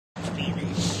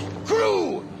happiness.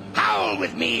 Crew, howl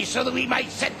with me so that we might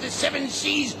set the seven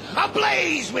seas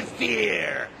ablaze with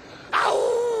fear.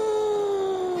 Ow!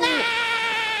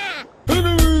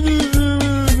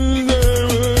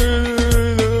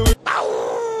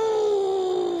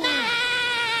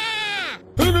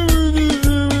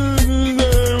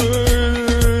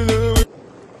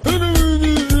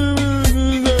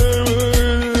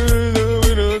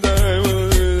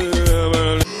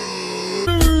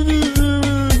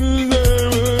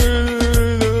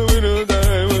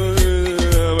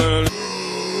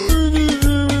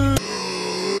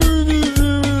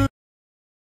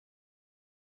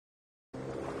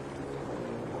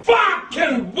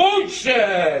 Fucking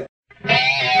bullshit! Wait,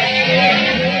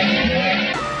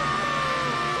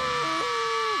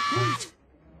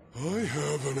 I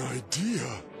have an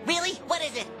idea. Really? What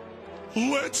is it?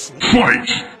 Let's Fight!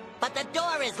 But the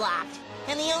door is locked,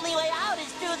 and the only way out is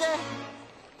through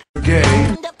the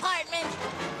gay. department.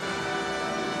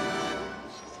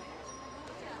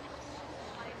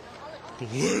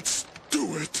 Let's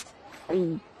do it.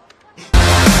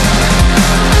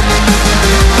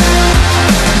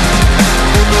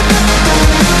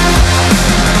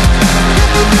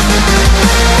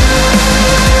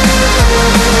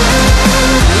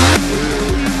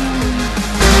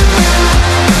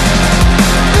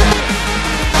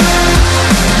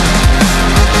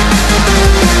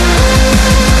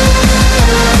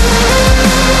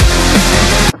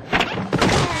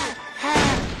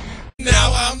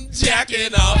 Now I'm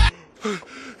jacking up.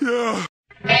 Yeah.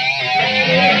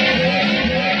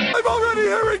 I'm already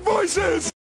hearing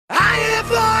voices. I hear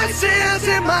voices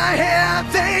in my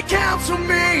head, they counsel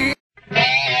me.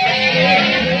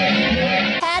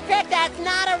 Patrick, that's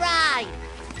not a ride.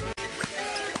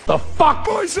 The fuck?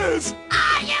 Voices.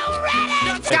 Are you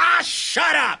ready? Ah,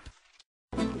 shut up!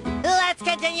 Let's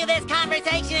continue this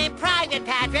conversation in private,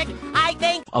 Patrick. I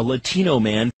think A Latino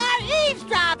man. we're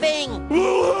eavesdropping.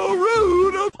 Well, how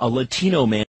rude. A Latino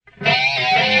man.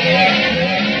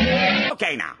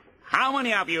 Okay, now, how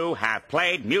many of you have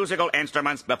played musical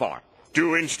instruments before?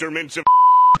 Do instruments of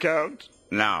count?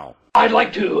 No. I'd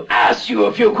like to ask you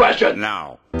a few questions.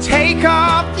 No. Take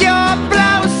off your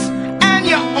blouse and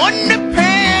your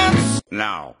underpants.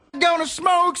 No. Gonna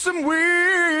smoke some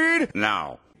weed.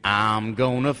 No. I'm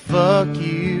gonna fuck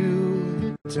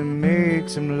you to make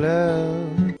some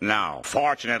love. No.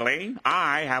 Fortunately,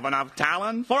 I have enough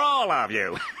talent for all of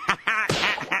you.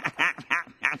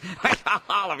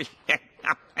 All of you.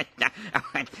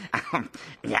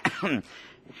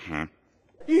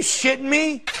 You shitting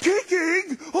me?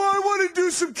 Kicking? Oh, I want to do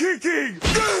some kicking.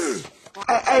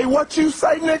 Hey, what you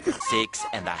say, nigga?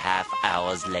 6.5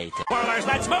 hours later. Spoilers,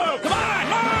 let's move! Come on,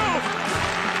 move!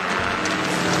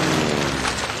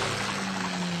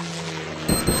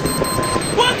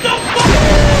 What the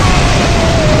fuck?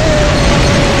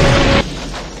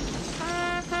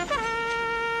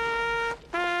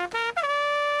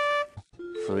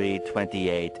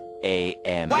 3:28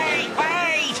 a.m. Wait!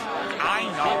 I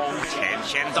know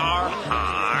tensions are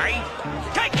high.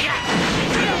 Take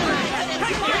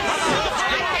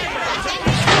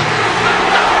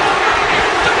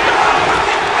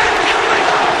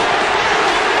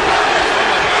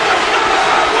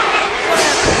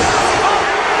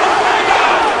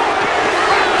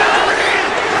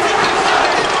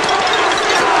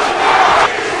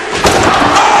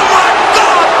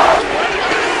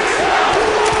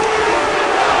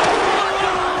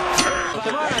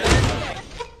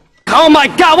Oh my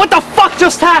god, what the fuck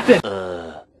just happened?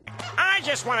 I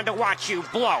just wanted to watch you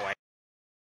blow it.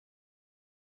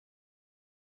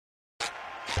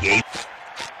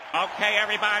 Okay,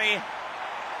 everybody.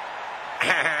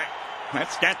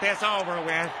 Let's get this over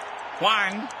with.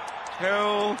 1,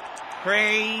 2,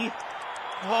 3,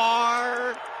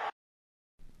 4.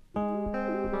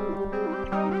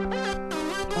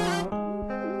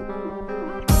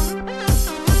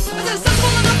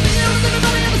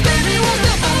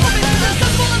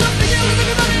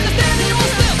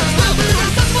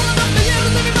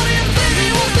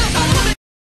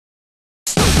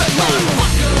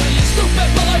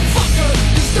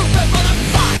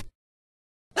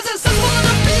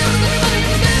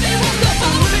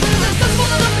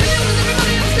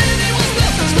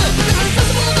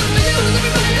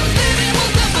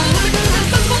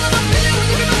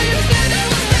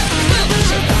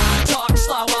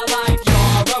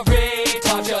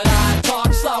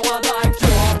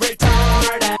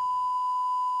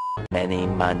 Many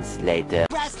months later.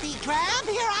 Rusty Crab,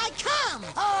 here I come.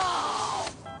 Oh!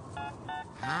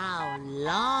 How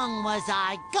long was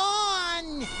I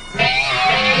gone?